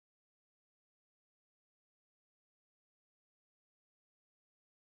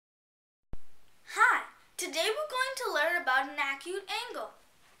Today we're going to learn about an acute angle.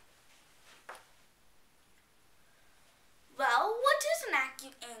 Well, what is an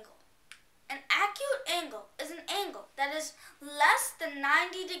acute angle? An acute angle is an angle that is less than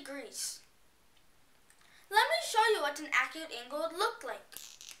 90 degrees. Let me show you what an acute angle would look like.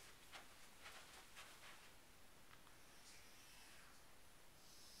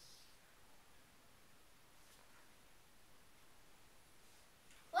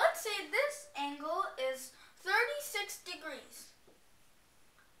 Let's say this angle is 36 degrees.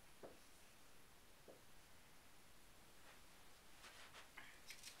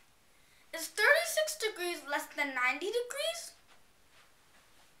 Is 36 degrees less than 90 degrees?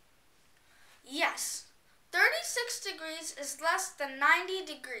 Yes, 36 degrees is less than 90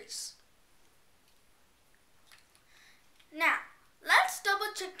 degrees. Now, let's double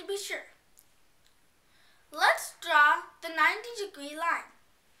check to be sure. Let's draw the 90-degree line.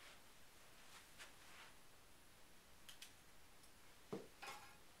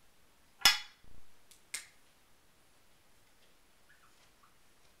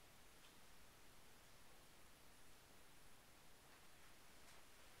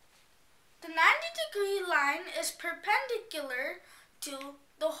 The 90-degree line is perpendicular to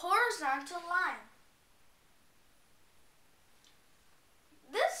the horizontal line.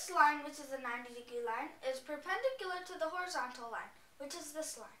 This line, which is the 90-degree line, is perpendicular to the horizontal line, which is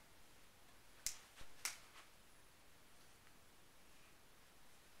this line.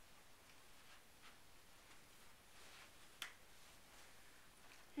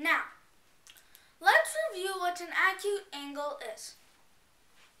 Now, let's review what an acute angle is.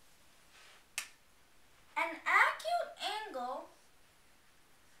 An acute angle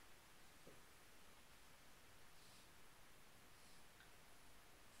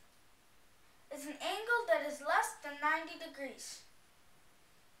is an angle that is less than 90 degrees.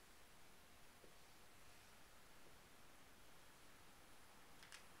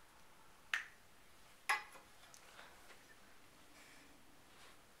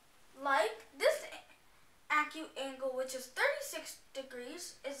 Like this acute angle, which is 36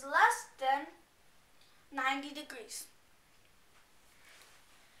 degrees, is less than 90 degrees.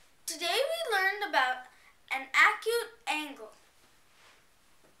 Today we learned about an acute angle.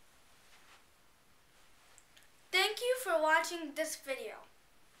 Thank you for watching this video.